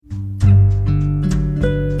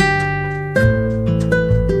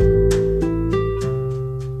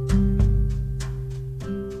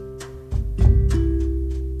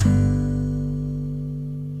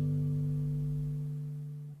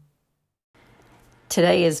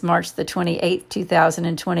Today is March the 28th,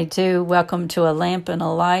 2022. Welcome to A Lamp and a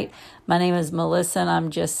Light. My name is Melissa, and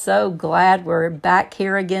I'm just so glad we're back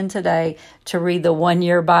here again today to read the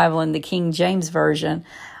one-year Bible in the King James Version.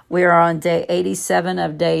 We are on day 87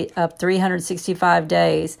 of 365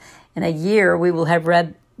 days. In a year, we will have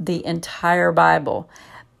read the entire Bible.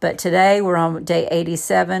 But today, we're on day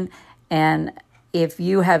 87, and if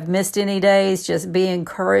you have missed any days, just be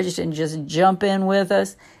encouraged and just jump in with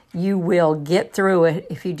us. You will get through it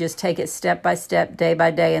if you just take it step by step, day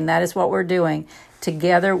by day. And that is what we're doing.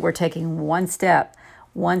 Together, we're taking one step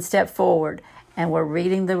forward. And we're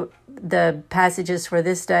reading the passages for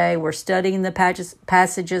this day. We're studying the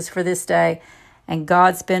passages for this day. And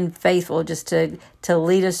God's been faithful just to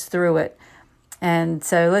lead us through it. And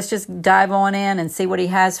so let's just dive on in and see what He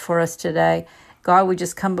has for us today. God, we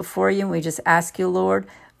just come before You and we just ask You, Lord,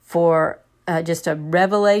 for just a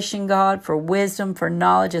revelation, God, for wisdom, for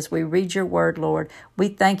knowledge as we read Your word, Lord. We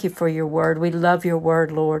thank You for Your word. We love Your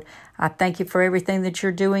word, Lord. I thank You for everything that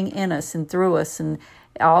You're doing in us and through us and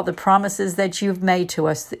all the promises that You've made to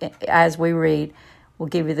us as we read. We'll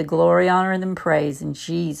give You the glory, honor, and praise in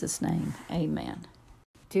Jesus' name. Amen.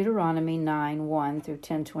 Deuteronomy 9:1 through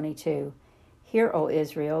 10:22. Hear, O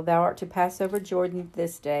Israel, thou art to pass over Jordan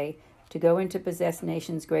this day, to go in to possess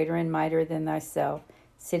nations greater and mightier than thyself,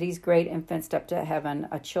 cities great and fenced up to heaven,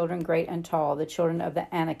 a children great and tall, the children of the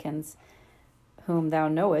Anakims, whom thou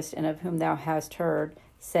knowest and of whom thou hast heard,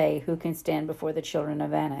 say, who can stand before the children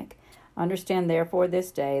of Anak? Understand therefore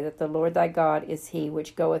this day that the Lord thy God is He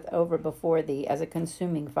which goeth over before thee as a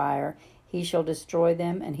consuming fire. He shall destroy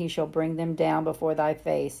them, and He shall bring them down before thy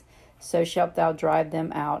face. So shalt thou drive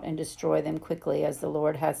them out and destroy them quickly, as the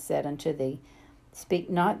Lord hath said unto thee.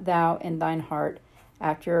 Speak not thou in thine heart,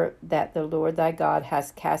 after that the Lord thy God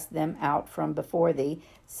has cast them out from before thee,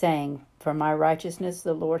 saying, for my righteousness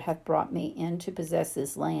the Lord hath brought me in to possess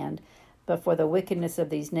this land. But for the wickedness of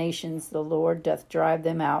these nations the Lord doth drive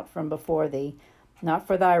them out from before thee. Not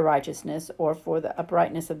for thy righteousness, or for the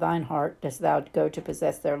uprightness of thine heart, dost thou go to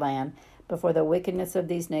possess their land, but for the wickedness of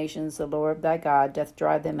these nations the Lord thy God doth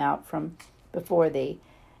drive them out from before thee,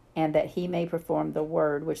 and that He may perform the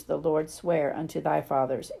word which the Lord sware unto thy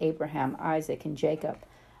fathers, Abraham, Isaac, and Jacob.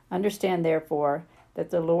 Understand therefore that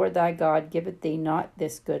the Lord thy God giveth thee not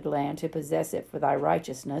this good land to possess it for thy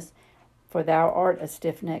righteousness, for thou art a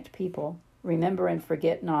stiff-necked people. Remember and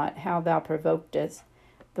forget not how thou provokedest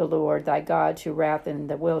the Lord thy God to wrath in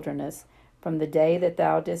the wilderness, from the day that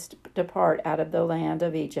thou didst depart out of the land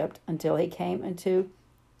of Egypt, until He came into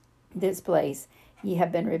this place. Ye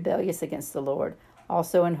have been rebellious against the Lord.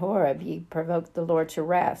 Also in Horeb ye provoked the Lord to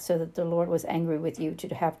wrath, so that the Lord was angry with you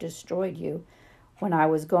to have destroyed you. When I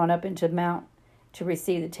was gone up into the mount to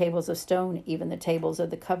receive the tables of stone, even the tables of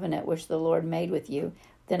the covenant which the Lord made with you,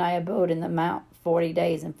 then I abode in the mount 40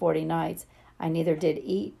 days and 40 nights. I neither did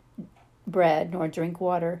eat bread nor drink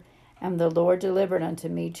water. And the Lord delivered unto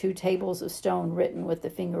me 2 tables of stone written with the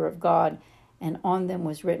finger of God, and on them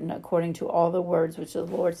was written according to all the words which the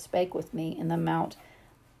Lord spake with me in the mount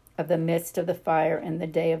of the midst of the fire in the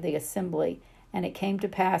day of the assembly. And it came to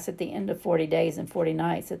pass at the end of 40 days and 40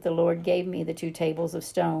 nights that the Lord gave me the 2 tables of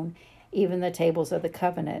stone, even the tables of the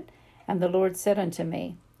covenant. And the Lord said unto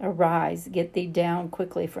me, Arise, get thee down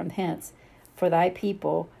quickly from hence, for thy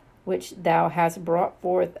people, which thou hast brought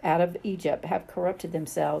forth out of Egypt, have corrupted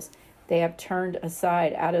themselves. They have turned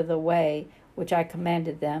aside out of the way which I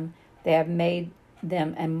commanded them. They have made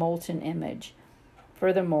them a molten image.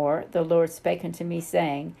 Furthermore, the Lord spake unto me,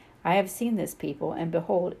 saying, I have seen this people, and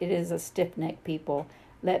behold, it is a stiff-necked people.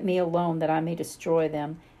 Let me alone, that I may destroy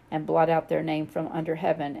them, and blot out their name from under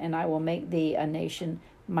heaven, and I will make thee a nation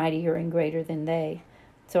mightier and greater than they.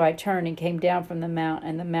 So I turned and came down from the mount,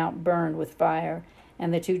 and the mount burned with fire,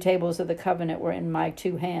 and the 2 tables of the covenant were in my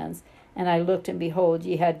 2 hands. And I looked, and behold,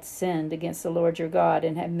 ye had sinned against the Lord your God,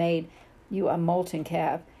 and had made you a molten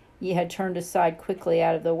calf. Ye had turned aside quickly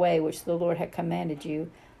out of the way which the Lord had commanded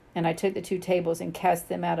you. And I took the 2 tables and cast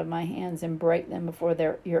them out of my hands and brake them before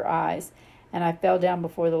your eyes. And I fell down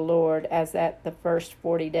before the Lord as at the first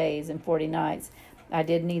 40 days and 40 nights. I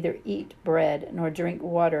did neither eat bread nor drink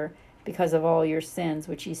water, because of all your sins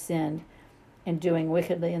which ye sinned, in doing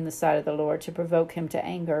wickedly in the sight of the Lord, to provoke Him to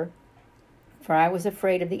anger. For I was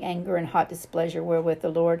afraid of the anger and hot displeasure wherewith the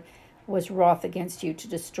Lord was wroth against you to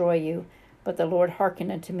destroy you. But the Lord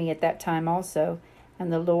hearkened unto me at that time also,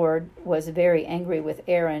 and the Lord was very angry with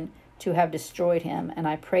Aaron to have destroyed him. And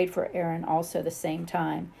I prayed for Aaron also the same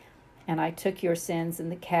time. And I took your sins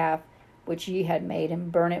and the calf which ye had made,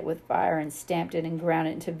 and burnt it with fire, and stamped it, and ground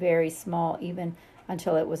it into very small, even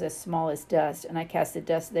until it was as small as dust. And I cast the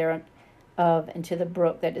dust thereof into the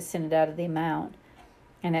brook that descended out of the mount.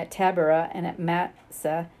 and at Taberah, and at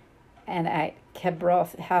Massah, and at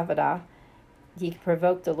Kebroth Havadah, ye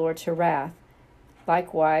provoked the Lord to wrath.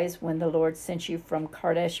 Likewise, when the Lord sent you from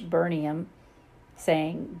Kadesh Barneum,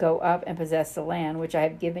 saying, Go up and possess the land which I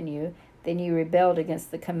have given you, then ye rebelled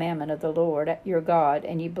against the commandment of the Lord your God,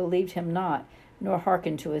 and ye believed him not, nor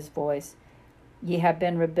hearkened to his voice. Ye have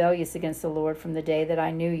been rebellious against the Lord from the day that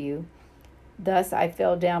I knew you. Thus I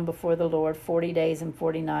fell down before the Lord 40 days and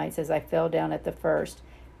 40 nights, as I fell down at the first,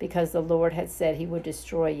 because the Lord had said he would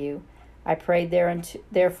destroy you. I prayed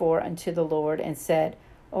therefore unto the Lord, and said,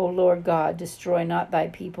 O Lord God, destroy not thy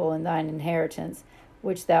people and thine inheritance,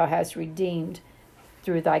 which thou hast redeemed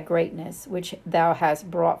through thy greatness, which thou hast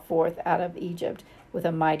brought forth out of Egypt with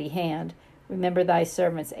a mighty hand. Remember thy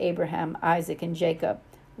servants Abraham, Isaac, and Jacob.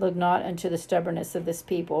 Look not unto the stubbornness of this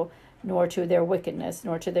people, nor to their wickedness,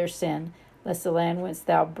 nor to their sin, lest the land whence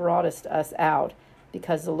thou broughtest us out,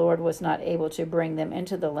 because the Lord was not able to bring them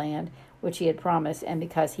into the land which he had promised, and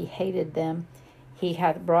because he hated them, he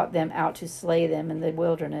hath brought them out to slay them in the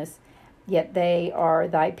wilderness. Yet they are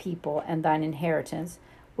thy people and thine inheritance,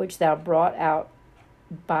 which thou brought out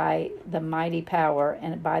by the mighty power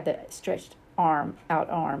and by the stretched arm.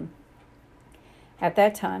 At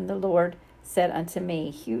that time the Lord said unto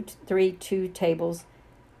me, Hew thee 2 tables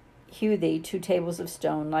of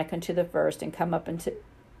stone like unto the first, and come up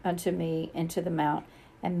unto me into the mount,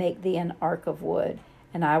 and make thee an ark of wood.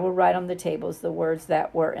 And I will write on the tables the words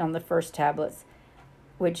that were on the first tablets,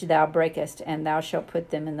 which thou breakest, and thou shalt put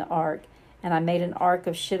them in the ark. And I made an ark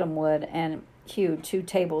of shittim wood, and hewed 2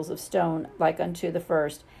 tables of stone like unto the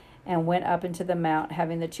first, and went up into the mount,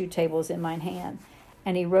 having the 2 tables in mine hand.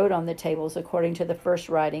 And he wrote on the tables, according to the first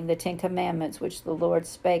writing, the 10 commandments which the Lord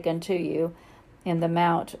spake unto you in the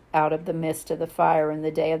mount out of the midst of the fire in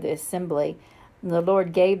the day of the assembly. And the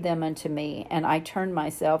Lord gave them unto me, and I turned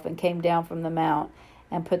myself and came down from the mount,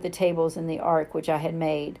 and put the tables in the ark which I had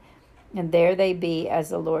made. And there they be as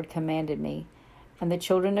the Lord commanded me. And the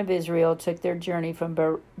children of Israel took their journey from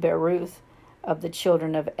Beruth of the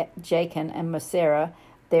children of Jachin and Moserah.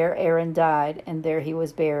 There Aaron died, and there he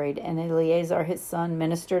was buried, and Eleazar his son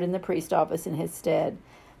ministered in the priest office in his stead.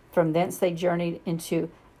 From thence they journeyed into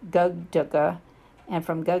Gugdugah, and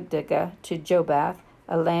from Gugdugah to Jobath,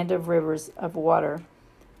 a land of rivers of water.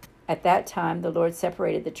 At that time the Lord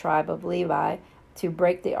separated the tribe of Levi to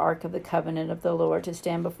break the ark of the covenant of the Lord, to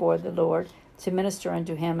stand before the Lord, to minister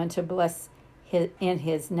unto him, and to bless in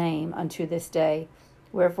his name unto this day.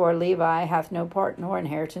 Wherefore Levi hath no part nor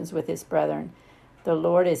inheritance with his brethren. The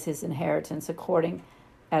Lord is his inheritance, according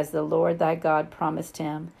as the Lord thy God promised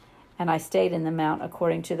him. And I stayed in the mount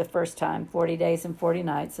according to the first time, 40 days and 40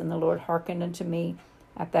 nights, and the Lord hearkened unto me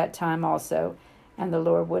at that time also, and the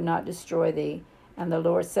Lord would not destroy thee. And the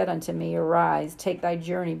Lord said unto me, Arise, take thy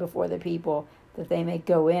journey before the people, that they may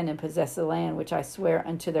go in and possess the land which I swear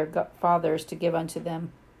unto their fathers to give unto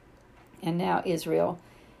them. And now, Israel,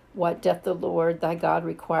 what doth the Lord thy God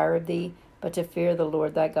require of thee, but to fear the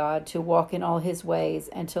Lord thy God, to walk in all his ways,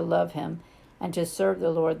 and to love him, and to serve the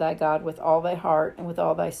Lord thy God with all thy heart and with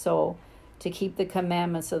all thy soul, to keep the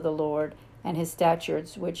commandments of the Lord and his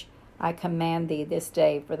statutes, which I command thee this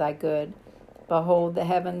day for thy good. Behold, the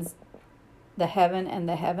heaven and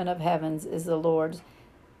the heaven of heavens is the Lord's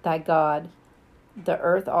thy God, the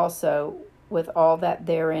earth also with all that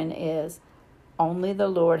therein is. Only the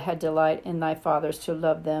Lord had delight in thy fathers to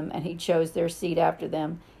love them, and he chose their seed after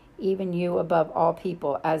them, even you above all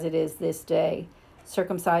people, as it is this day.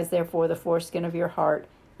 Circumcise therefore the foreskin of your heart,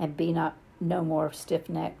 and be no more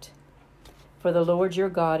stiff-necked. For the Lord your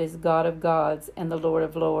God is God of gods, and the Lord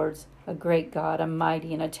of lords, a great God, a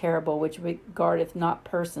mighty and a terrible, which regardeth not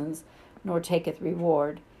persons, nor taketh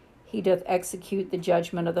reward. He doth execute the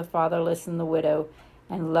judgment of the fatherless and the widow,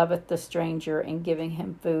 and loveth the stranger, in giving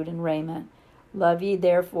him food and raiment. Love ye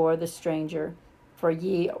therefore the stranger, for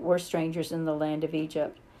ye were strangers in the land of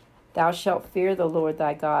Egypt. Thou shalt fear the Lord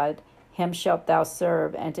thy God, him shalt thou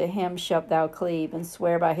serve, and to him shalt thou cleave, and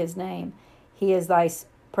swear by his name. He is thy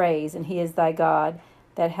praise, and he is thy God,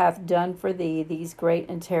 that hath done for thee these great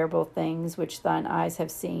and terrible things which thine eyes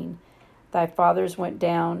have seen. Thy fathers went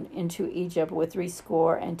down into Egypt with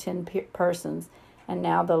 70 persons, and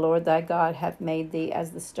now the Lord thy God hath made thee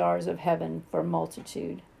as the stars of heaven for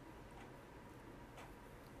multitude.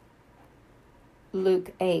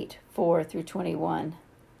 Luke 8:4-21.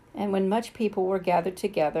 And when much people were gathered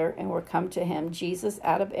together, and were come to him, Jesus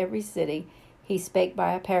out of every city, he spake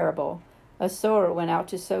by a parable. A sower went out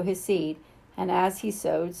to sow his seed, and as he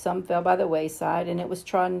sowed, some fell by the wayside, and it was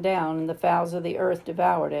trodden down, and the fowls of the earth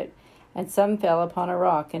devoured it. And some fell upon a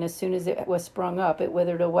rock, and as soon as it was sprung up, it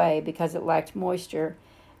withered away, because it lacked moisture.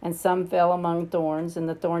 And some fell among thorns, and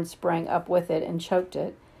the thorns sprang up with it and choked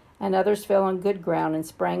it. And others fell on good ground and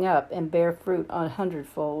sprang up and bare fruit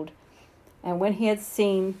 100-fold. And when he had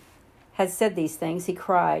said these things, he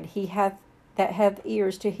cried, He that hath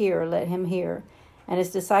ears to hear, let him hear. And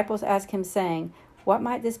his disciples asked him, saying, What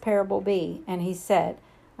might this parable be? And he said,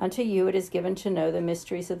 Unto you it is given to know the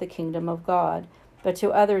mysteries of the kingdom of God, but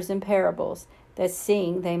to others in parables, that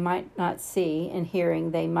seeing they might not see, and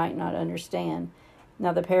hearing they might not understand.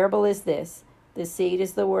 Now the parable is this: the seed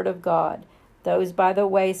is the word of God. Those by the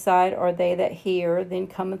wayside are they that hear, then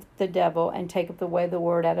cometh the devil, and taketh away the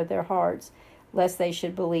word out of their hearts, lest they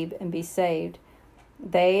should believe and be saved.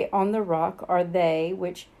 They on the rock are they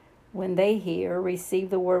which, when they hear, receive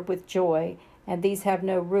the word with joy, and these have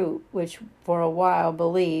no root, which for a while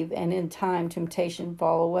believe, and in time temptation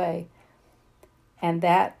fall away. And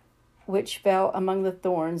that which fell among the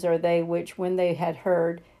thorns are they which, when they had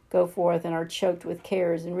heard, go forth and are choked with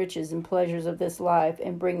cares and riches and pleasures of this life,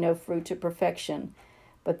 and bring no fruit to perfection.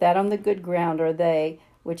 But that on the good ground are they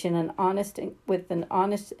which with an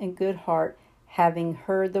honest and good heart, having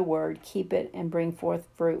heard the word, keep it and bring forth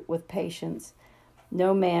fruit with patience.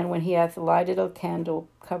 No man, when he hath lighted a candle,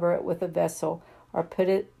 cover it with a vessel, or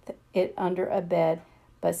putteth it under a bed,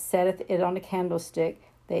 but setteth it on a candlestick,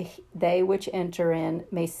 they which enter in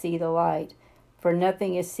may see the light. For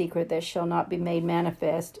nothing is secret that shall not be made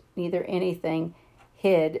manifest, neither anything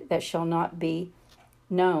hid that shall not be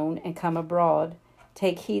known and come abroad.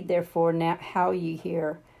 Take heed therefore now how ye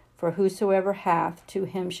hear. For whosoever hath, to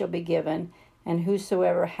him shall be given, and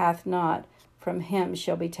whosoever hath not, from him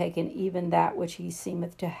shall be taken even that which he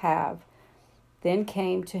seemeth to have. Then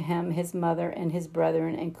came to him his mother and his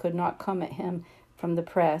brethren, and could not come at him from the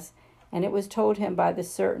press. And it was told him by the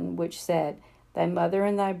certain which said, Thy mother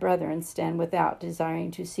and thy brethren stand without,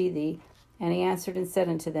 desiring to see thee. And he answered and said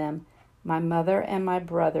unto them, My mother and my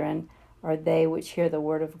brethren are they which hear the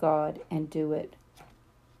word of God, and do it.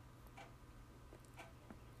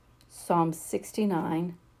 Psalm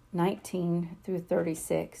 69, 19 through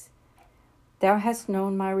 36. Thou hast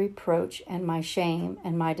known my reproach and my shame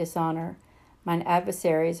and my dishonor. Mine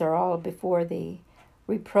adversaries are all before thee.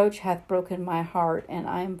 Reproach hath broken my heart, and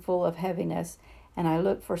I am full of heaviness. And I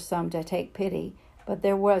looked for some to take pity, but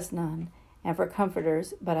there was none, and for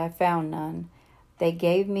comforters, but I found none. They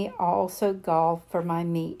gave me also gall for my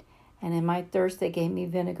meat, and in my thirst they gave me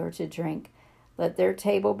vinegar to drink. Let their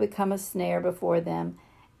table become a snare before them,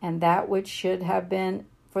 and that which should have been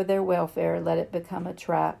for their welfare, let it become a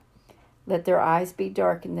trap. Let their eyes be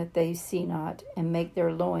darkened that they see not, and make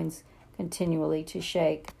their loins continually to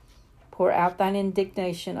shake. Pour out thine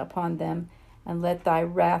indignation upon them, and let thy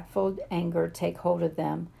wrathful anger take hold of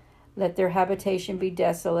them. Let their habitation be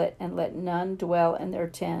desolate, and let none dwell in their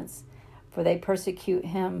tents. For they persecute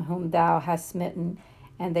him whom thou hast smitten,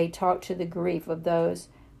 and they talk to the grief of those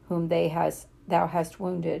whom thou hast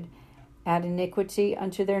wounded. Add iniquity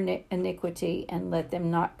unto their iniquity, and let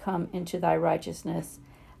them not come into thy righteousness.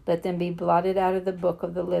 Let them be blotted out of the book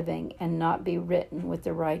of the living, and not be written with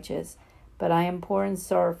the righteous. But I am poor and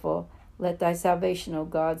sorrowful. Let thy salvation, O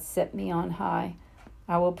God, set me on high.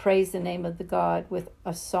 I will praise the name of the God with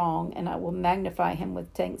a song, and I will magnify him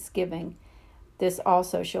with thanksgiving. This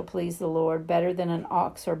also shall please the Lord, better than an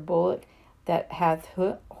ox or bullock that hath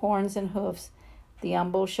horns and hoofs. The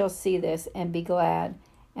humble shall see this and be glad,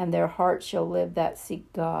 and their heart shall live that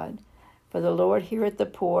seek God. For the Lord heareth the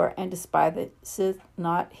poor, and despiseth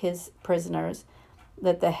not his prisoners.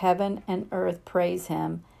 Let the heaven and earth praise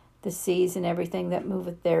him, the seas and everything that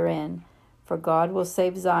moveth therein. For God will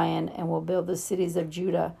save Zion, and will build the cities of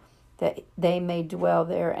Judah, that they may dwell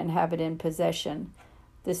there and have it in possession.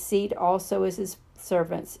 The seed also is his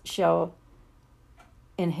servants shall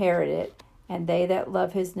inherit it, and they that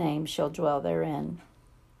love his name shall dwell therein.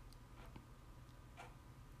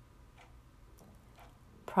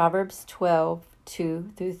 Proverbs 12,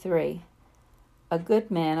 2 through 3. A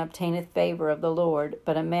good man obtaineth favor of the Lord,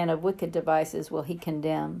 but a man of wicked devices will he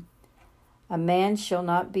condemn. A man shall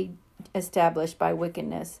not be established by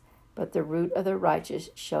wickedness, but the root of the righteous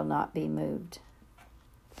shall not be moved.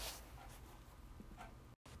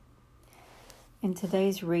 In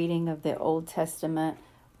today's reading of the Old Testament,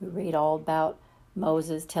 we read all about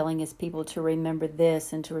Moses telling his people to remember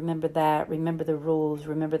this and to remember that, remember the rules,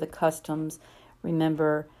 remember the customs,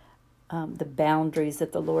 remember the boundaries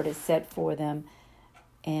that the Lord has set for them,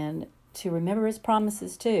 and to remember his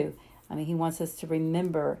promises too. I mean, he wants us to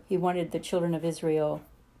remember. He wanted the children of Israel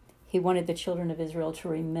to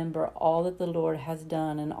remember all that the Lord has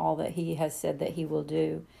done and all that he has said that he will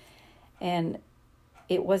do. And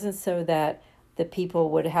it wasn't so that the people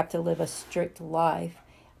would have to live a strict life,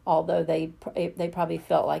 although they probably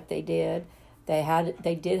felt like they did.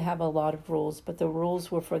 They did have a lot of rules, but the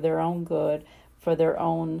rules were for their own good, for their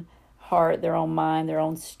own heart, their own mind, their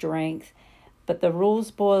own strength. But the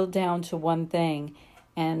rules boiled down to one thing,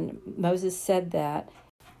 and Moses said that.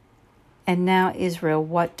 And now, Israel,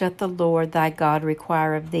 what doth the Lord thy God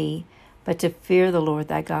require of thee, but to fear the Lord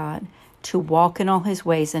thy God, to walk in all his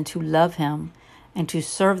ways, and to love him, and to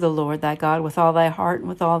serve the Lord thy God with all thy heart and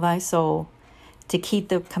with all thy soul, to keep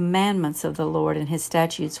the commandments of the Lord and his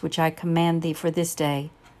statutes, which I command thee for this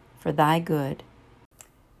day, for thy good.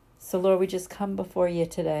 So, Lord, we just come before you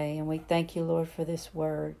today, and we thank you, Lord, for this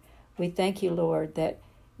word. We thank you, Lord, that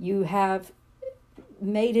you have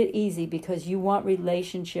made it easy because you want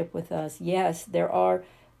relationship with us. Yes, there are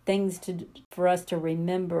things for us to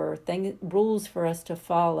remember, rules for us to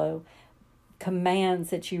follow, commands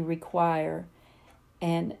that you require.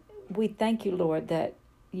 And we thank you, Lord, that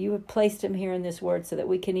you have placed them here in this word so that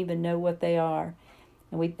we can even know what they are.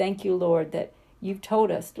 And we thank you, Lord, that you've told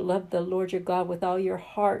us to love the Lord your God with all your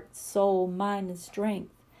heart, soul, mind, and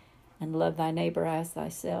strength, and love thy neighbor as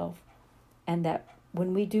thyself. And that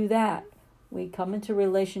when we do that, we come into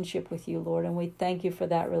relationship with you, Lord, and we thank you for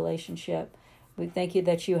that relationship. We thank you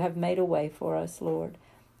that you have made a way for us, Lord.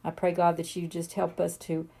 I pray, God, that you just help us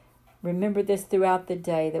to remember this throughout the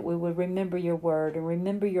day, that we would remember your word and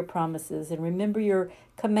remember your promises and remember your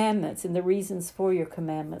commandments and the reasons for your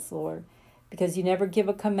commandments, Lord, because you never give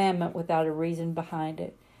a commandment without a reason behind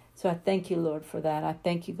it. So I thank you, Lord, for that. I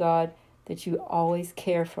thank you, God, that you always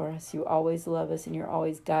care for us, you always love us, and you're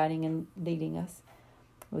always guiding and leading us.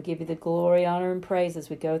 We'll give you the glory, honor, and praise as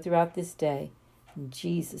we go throughout this day. In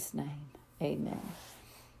Jesus' name, amen.